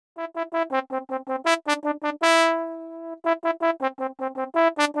Hey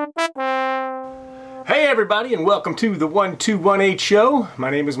everybody, and welcome to the 1218 show.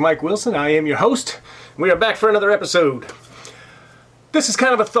 My name is Mike Wilson. I am your host. We are back for another episode. This is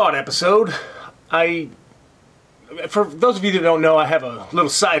kind of a thought episode. For those of you that don't know, I have a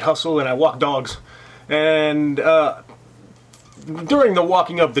little side hustle and I walk dogs. And during the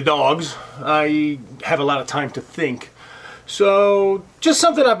walking of the dogs, I have a lot of time to think. So, just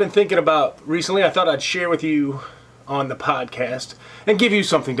something I've been thinking about recently, I thought I'd share with you on the podcast and give you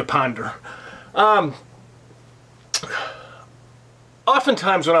something to ponder.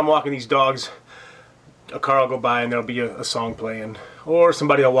 Oftentimes when I'm walking these dogs, a car will go by and there'll be a song playing, or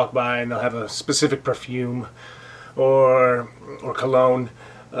somebody will walk by and they'll have a specific perfume or cologne,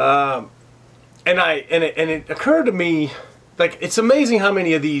 and it occurred to me, like, it's amazing how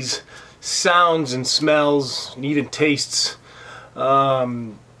many of these sounds and smells and even tastes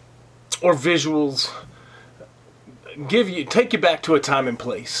or visuals take you back to a time and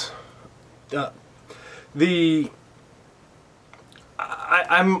place.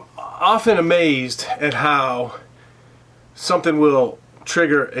 I'm often amazed at how something will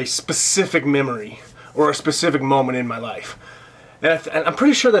trigger a specific memory or a specific moment in my life. And I'm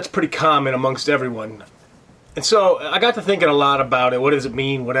pretty sure that's pretty common amongst everyone. And so I got to thinking a lot about it. What does it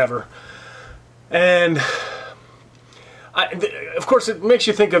mean? Whatever. And of course, it makes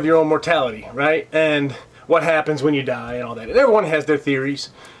you think of your own mortality, right? And what happens when you die and all that. And everyone has their theories.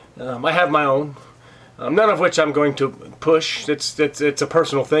 I have my own. None of which I'm going to push. It's a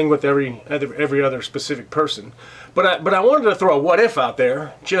personal thing with every other specific person. But I wanted to throw a what if out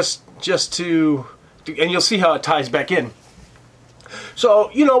there just to and you'll see how it ties back in. So,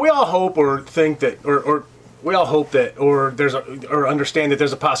 we all hope or think that or we all hope that or understand that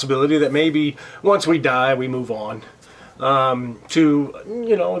there's a possibility that maybe once we die we move on to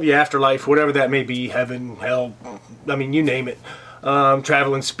the afterlife, whatever that may be, heaven, hell, I mean, you name it.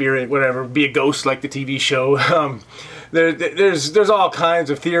 Travel in spirit, whatever, be a ghost like the TV show. There's all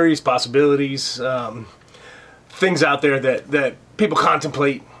kinds of theories, possibilities, things out there that people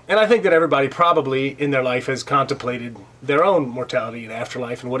contemplate. And I think that everybody probably in their life has contemplated their own mortality and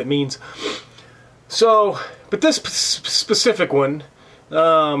afterlife and what it means. So, but this specific one,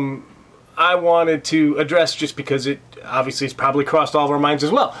 I wanted to address just because it obviously has probably crossed all of our minds as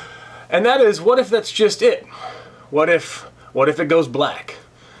well. And that is, what if that's just it? What if it goes black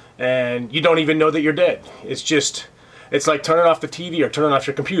and you don't even know that you're dead? It's like turning off the TV or turning off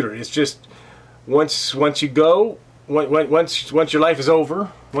your computer. It's just once you go, once your life is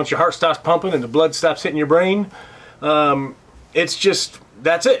over, once your heart stops pumping and the blood stops hitting your brain, it's just,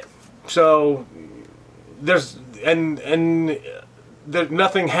 that's it. So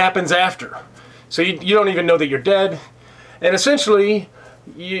nothing happens after. So you don't even know that you're dead. And essentially,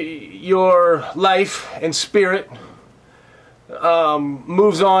 your life and spirit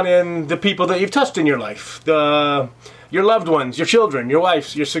moves on in the people that you've touched in your life, your loved ones, your children, your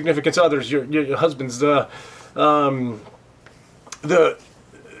wives, your significant others, your husbands, if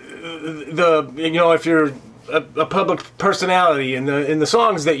you're a public personality in the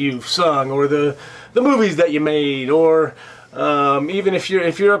songs that you've sung, or the movies that you made, or even if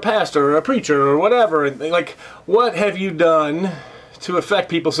you're a pastor or a preacher or whatever, like, what have you done to affect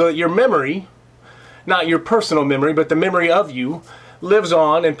people so that your memory, not your personal memory, but the memory of you, lives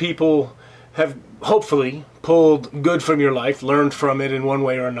on, and people have hopefully pulled good from your life, learned from it in one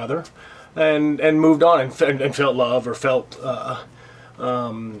way or another, and moved on and felt love or felt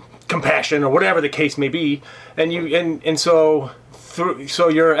compassion or whatever the case may be, so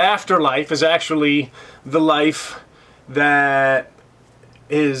your afterlife is actually the life that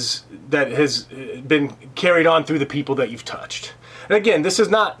has been carried on through the people that you've touched. And again, this is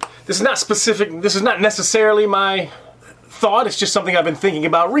not specific. This is not necessarily my thought. It's just something I've been thinking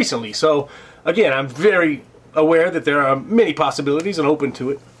about recently. So again, I'm very aware that there are many possibilities and open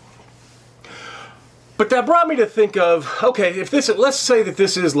to it. But that brought me to think of, okay, let's say that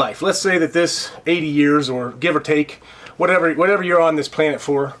this is life. Let's say that this 80 years, or give or take, whatever you're on this planet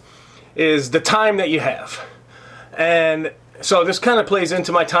for, is the time that you have. And so this kind of plays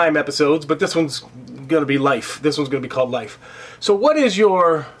into my time episodes, but this one's going to be life. This one's going to be called life. So what is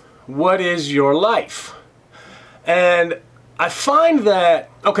your life? And I find that,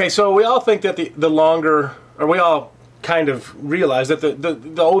 okay, so we all think that the longer, or we all kind of realize that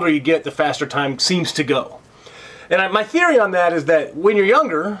the older you get, the faster time seems to go. And my theory on that is that when you're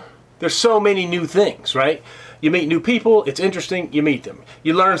younger, there's so many new things, right? You meet new people, it's interesting, you meet them.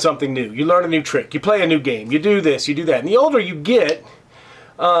 You learn something new, you learn a new trick, you play a new game, you do this, you do that. And the older you get,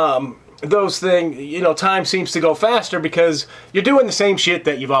 those things, time seems to go faster because you're doing the same shit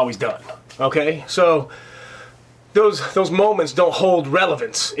that you've always done. Okay, so those moments don't hold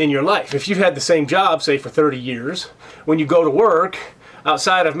relevance in your life. If you've had the same job, say for 30 years, when you go to work,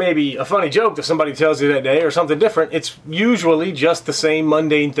 outside of maybe a funny joke that somebody tells you that day or something different, it's usually just the same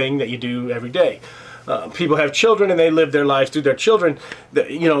mundane thing that you do every day. People have children and they live their lives through their children.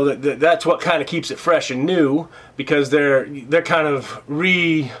 That's what kind of keeps it fresh and new, because they're kind of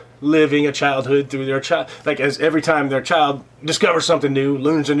reliving a childhood through their child. Like, as every time their child discovers something new,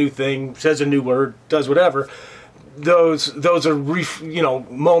 learns a new thing, says a new word, does whatever, those are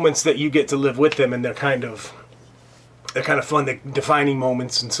moments that you get to live with them, and they're kind of fun, defining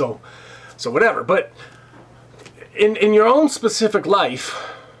moments, and so whatever. But in your own specific life,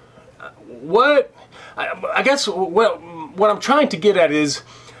 I guess what I'm trying to get at is,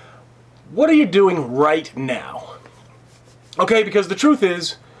 what are you doing right now? Okay, because the truth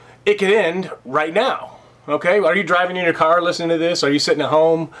is, it could end right now. Okay, are you driving in your car listening to this? Are you sitting at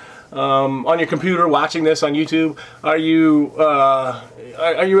home on your computer watching this on YouTube? Are you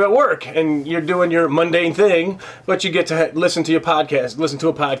at work and you're doing your mundane thing, but you get to listen to a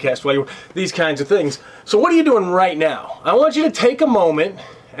podcast while you're these kinds of things? So what are you doing right now? I want you to take a moment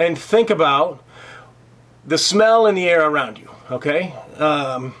and think about the smell in the air around you. Okay,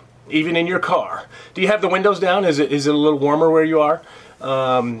 even in your car. Do you have the windows down? Is it a little warmer where you are?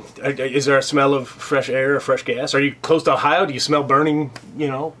 Is there a smell of fresh air or fresh gas? Are you close to Ohio? Do you smell burning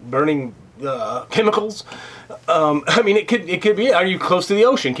chemicals? It could be. Are you close to the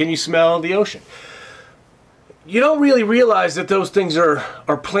ocean? Can you smell the ocean? You don't really realize that those things are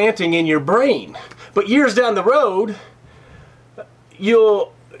planting in your brain. But years down the road,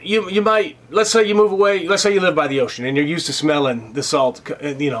 you might, let's say you move away, let's say you live by the ocean and you're used to smelling the salt,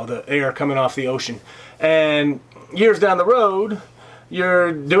 the air coming off the ocean. And years down the road,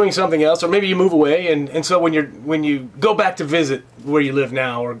 you're doing something else, or maybe you move away, and so when you go back to visit where you live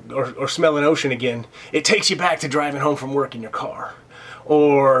now, or smell an ocean again, it takes you back to driving home from work in your car,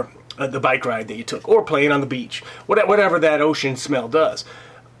 or the bike ride that you took, or playing on the beach, whatever that ocean smell does,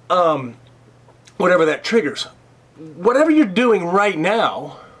 whatever that triggers. Whatever you're doing right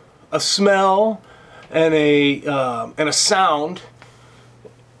now, a smell and a sound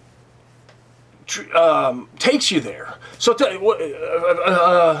takes you there. So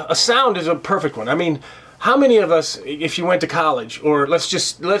a sound is a perfect one. I mean, how many of us, if you went to college, or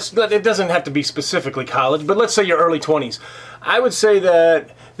it doesn't have to be specifically college, but let's say your early 20s, I would say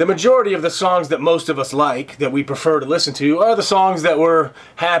that the majority of the songs that most of us like, that we prefer to listen to, are the songs that were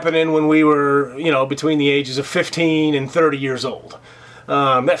happening when we were, between the ages of 15 and 30 years old.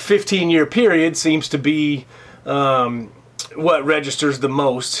 That 15-year period seems to be what registers the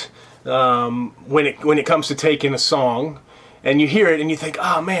most when it comes to taking a song, and you hear it and you think,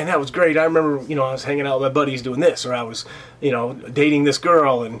 oh man, that was great. I remember, I was hanging out with my buddies doing this, or I was, dating this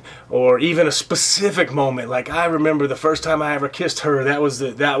girl, or even a specific moment. Like, I remember the first time I ever kissed her. That was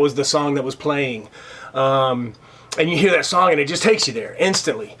the song that was playing. And you hear that song and it just takes you there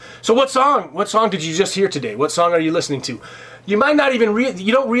instantly. So what song did you just hear today? What song are you listening to? You might not even I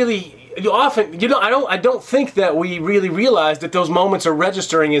don't think that we really realize that those moments are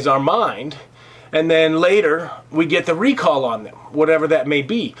registering as our mind, and then later we get the recall on them, whatever that may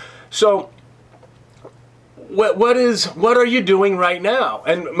be. So what are you doing right now?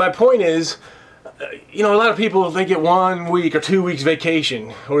 And my point is, a lot of people, they get 1 week or 2 weeks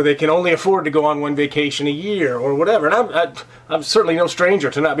vacation, or they can only afford to go on one vacation a year, or whatever. And I'm certainly no stranger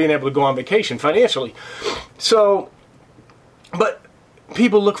to not being able to go on vacation financially. So, but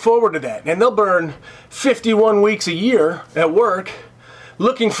people look forward to that, and they'll burn 51 weeks a year at work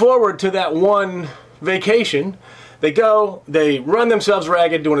looking forward to that one vacation. They go, they run themselves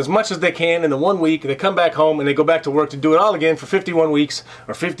ragged, doing as much as they can in the 1 week. They come back home and they go back to work to do it all again for 51 weeks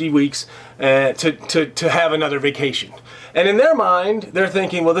or 50 weeks to have another vacation. And in their mind, they're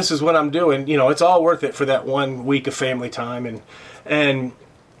thinking, well, this is what I'm doing. It's all worth it for that 1 week of family time.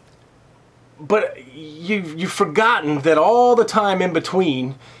 But you've forgotten that all the time in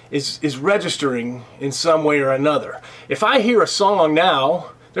between is registering in some way or another. If I hear a song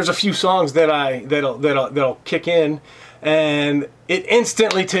now, there's a few songs that'll kick in, and it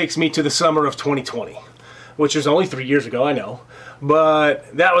instantly takes me to the summer of 2020, which is only 3 years ago, I know.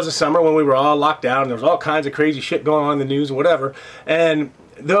 But that was a summer when we were all locked down. There was all kinds of crazy shit going on in the news and whatever. And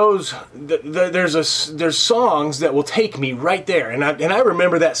there's songs that will take me right there. And I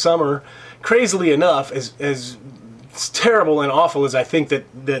remember that summer, crazily enough, as terrible and awful as I think that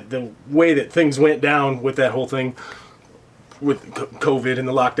the way that things went down with that whole thing, with COVID and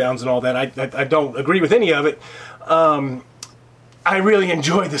the lockdowns and all that, I don't agree with any of it. I really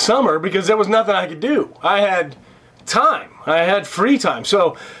enjoyed the summer because there was nothing I could do. I had time. I had free time.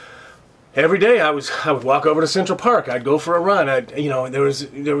 So every day I would walk over to Central Park. I'd go for a run. There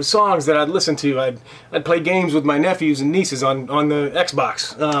was songs that I'd listen to. I'd play games with my nephews and nieces on the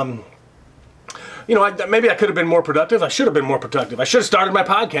Xbox. Maybe I could have been more productive. I should have been more productive. I should have started my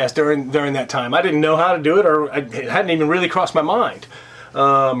podcast during that time. I didn't know how to do it, or it hadn't even really crossed my mind.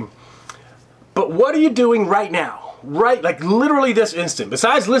 But what are you doing right now? Right, like literally this instant.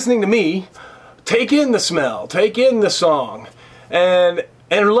 Besides listening to me, take in the smell, take in the song, and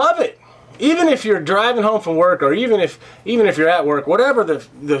love it. Even if you're driving home from work, or even if you're at work, whatever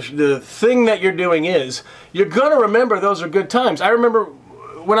the thing that you're doing is, you're gonna remember those are good times. I remember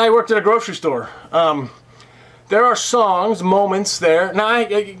when I worked at a grocery store. There are songs, moments there. Now,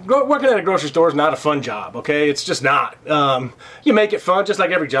 working at a grocery store is not a fun job, okay? It's just not. You make it fun, just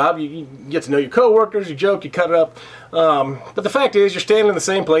like every job. You get to know your coworkers, you joke, you cut it up. But the fact is, you're standing in the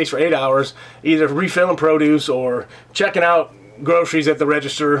same place for 8 hours, either refilling produce or checking out groceries at the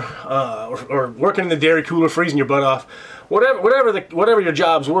register, or working in the dairy cooler, freezing your butt off. Whatever your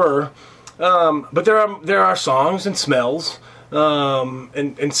jobs were. But there are songs and smells.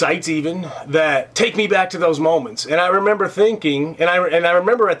 And sights even that take me back to those moments. And I remember thinking, and I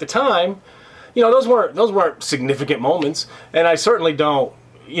remember at the time, those weren't significant moments, and I certainly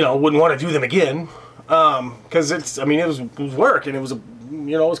wouldn't want to do them again, because it was work, and it was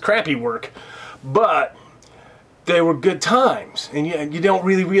crappy work, but they were good times, and you don't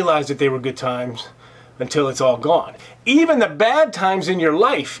really realize that they were good times until it's all gone. Even the bad times in your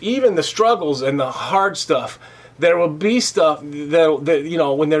life, even the struggles and the hard stuff. There will be stuff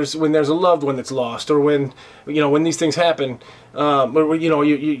that when there's a loved one that's lost, or when these things happen, or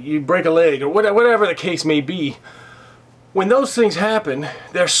you break a leg, or whatever the case may be. When those things happen,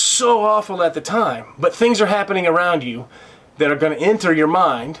 they're so awful at the time, but things are happening around you that are going to enter your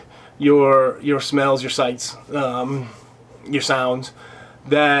mind, your smells, your sights, your sounds.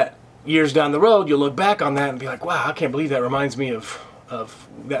 That years down the road, you'll look back on that and be like, "Wow, I can't believe that reminds me of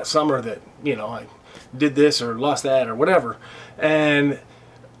that summer that I did this or lost that or whatever," and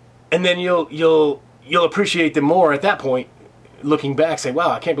then you'll appreciate them more at that point, looking back, say,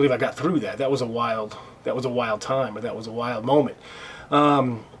 "Wow, I can't believe I got through that. That was a wild time, or that was a wild moment."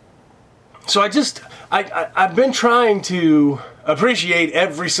 So I've been trying to appreciate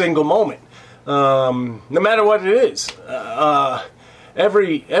every single moment, no matter what it is.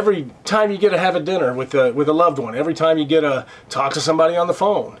 Every time you get to have a dinner with a loved one, every time you get to talk to somebody on the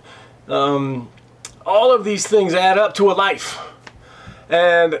phone. All of these things add up to a life,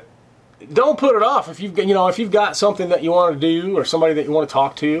 and don't put it off. If you've got something that you want to do, or somebody that you want to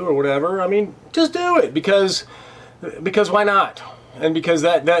talk to, or whatever, just do it, because why not? And because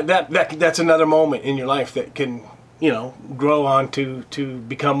that's another moment in your life that can grow on to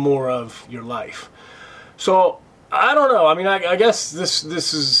become more of your life. So I don't know. I guess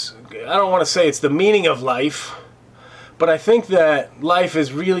this is, I don't want to say it's the meaning of life, but I think that life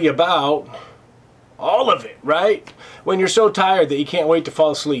is really about all of it, right? When you're so tired that you can't wait to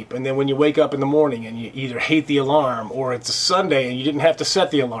fall asleep, and then when you wake up in the morning and you either hate the alarm, or it's a Sunday and you didn't have to set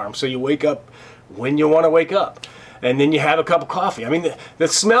the alarm, so you wake up when you want to wake up, and then you have a cup of coffee. The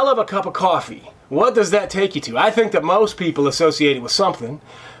smell of a cup of coffee, what does that take you to? I think that most people associate it with something.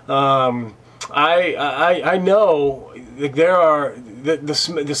 I know that there are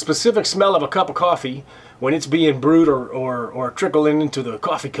the specific smell of a cup of coffee when it's being brewed or trickling into the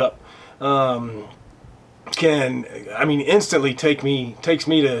coffee cup. Instantly takes me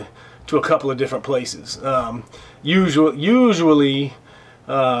to a couple of different places. Usually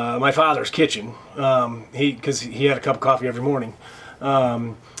my father's kitchen, because he had a cup of coffee every morning.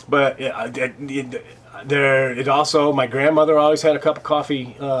 But it also, my grandmother always had a cup of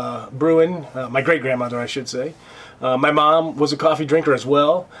coffee brewing. My great grandmother, I should say. My mom was a coffee drinker as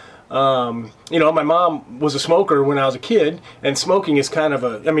well. My mom was a smoker when I was a kid, and smoking is kind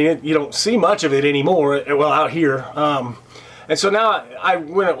of you don't see much of it anymore, out here. And so now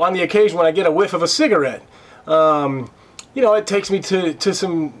when on the occasion when I get a whiff of a cigarette, it takes me to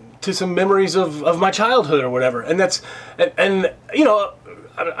some memories of my childhood or whatever. And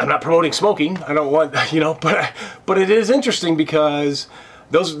I'm not promoting smoking. I don't want, but it is interesting because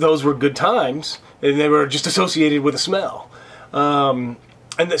those were good times, and they were just associated with a smell.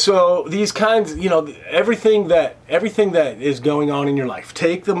 And so these kinds, everything that is going on in your life,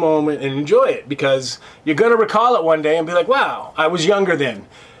 take the moment and enjoy it, because you're going to recall it one day and be like, wow, I was younger then.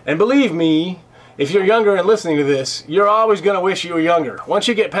 And believe me, if you're younger and listening to this, you're always going to wish you were younger. Once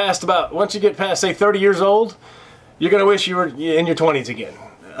you get past, say, 30 years old, you're going to wish you were in your 20s again.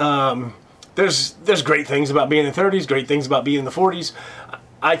 there's great things about being in the 30s, great things about being in the 40s.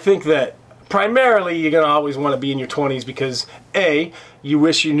 I think that primarily you're going to always want to be in your 20s because A, you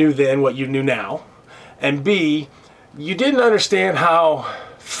wish you knew then what you knew now, and B, you didn't understand how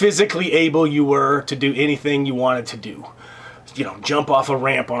physically able you were to do anything you wanted to do. You know, jump off a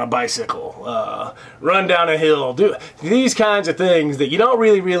ramp on a bicycle, run down a hill, do these kinds of things that you don't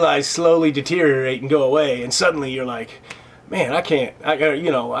really realize slowly deteriorate and go away, and suddenly you're like, man, I can't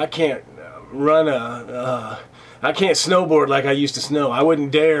run I can't snowboard like I used to snow. I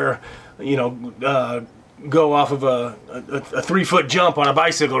wouldn't dare, go off of a 3-foot jump on a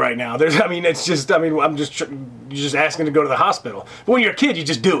bicycle right now. You're just asking to go to the hospital. But when you're a kid, you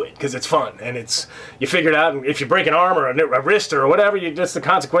just do it because it's fun and you figure it out. And if you break an arm or a wrist or whatever, just the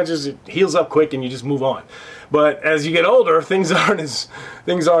consequences. It heals up quick and you just move on. But as you get older, things aren't as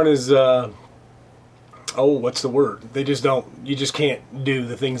what's the word? You just can't do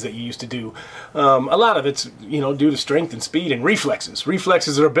the things that you used to do. A lot of it's, due to strength and speed and reflexes.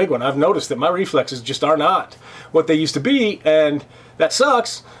 Reflexes are a big one. I've noticed that my reflexes just are not what they used to be, and that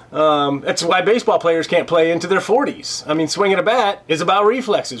sucks. That's why baseball players can't play into their 40s. I mean, swinging a bat is about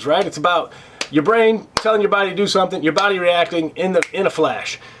reflexes, right? It's about your brain telling your body to do something, your body reacting in a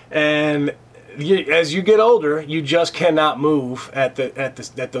flash. And as you get older, you just cannot move at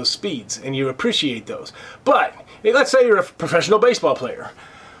those speeds, and you appreciate those. But let's say you're a professional baseball player.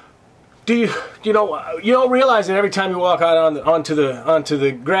 You don't realize that every time you walk out onto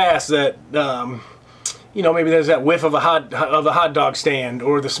the grass that maybe there's that whiff of a hot dog stand,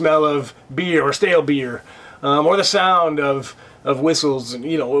 or the smell of beer or stale beer, or the sound of whistles, and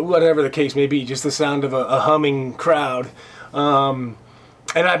whatever the case may be, just the sound of a humming crowd.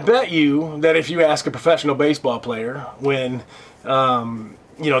 And I bet you that if you ask a professional baseball player when,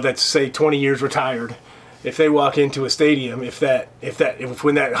 that's say 20 years retired, if they walk into a stadium, if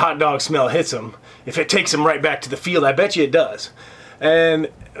when that hot dog smell hits them, if it takes them right back to the field, I bet you it does. And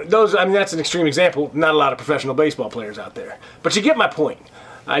that's an extreme example. Not a lot of professional baseball players out there, but you get my point.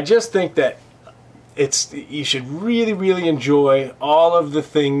 I just think that you should really, really enjoy all of the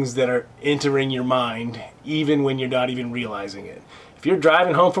things that are entering your mind, even when you're not even realizing it. If you're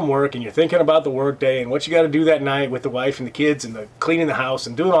driving home from work and you're thinking about the work day and what you got to do that night with the wife and the kids and cleaning the house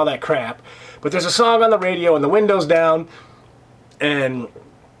and doing all that crap, but there's a song on the radio and the window's down and,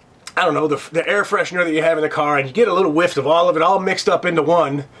 I don't know, the air freshener that you have in the car, and you get a little whiff of all of it all mixed up into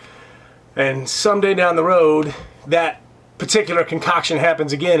one, and someday down the road that particular concoction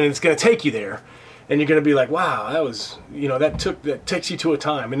happens again and it's going to take you there. And you're going to be like, wow, that was, that takes you to a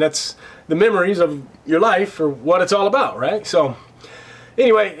time. And that's the memories of your life or what it's all about, right? So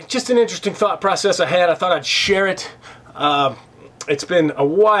anyway, just an interesting thought process I had. I thought I'd share it. It's been a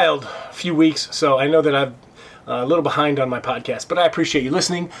wild few weeks, so I know that I'm a little behind on my podcast, but I appreciate you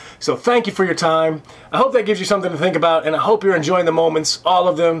listening. So thank you for your time. I hope that gives you something to think about, and I hope you're enjoying the moments, all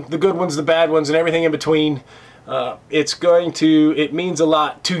of them, the good ones, the bad ones, and everything in between. It means a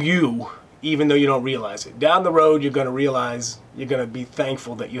lot to you, even though you don't realize it. Down the road, you're going to realize, you're going to be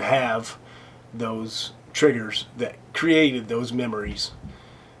thankful that you have those triggers that created those memories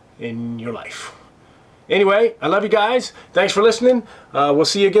in your life. Anyway, I love you guys. Thanks for listening. We'll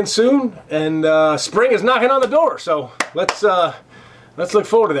see you again soon. And spring is knocking on the door, so let's look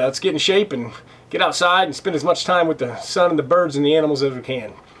forward to that. Let's get in shape and get outside and spend as much time with the sun and the birds and the animals as we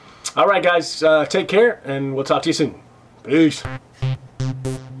can. All right, guys, take care, and we'll talk to you soon. Peace.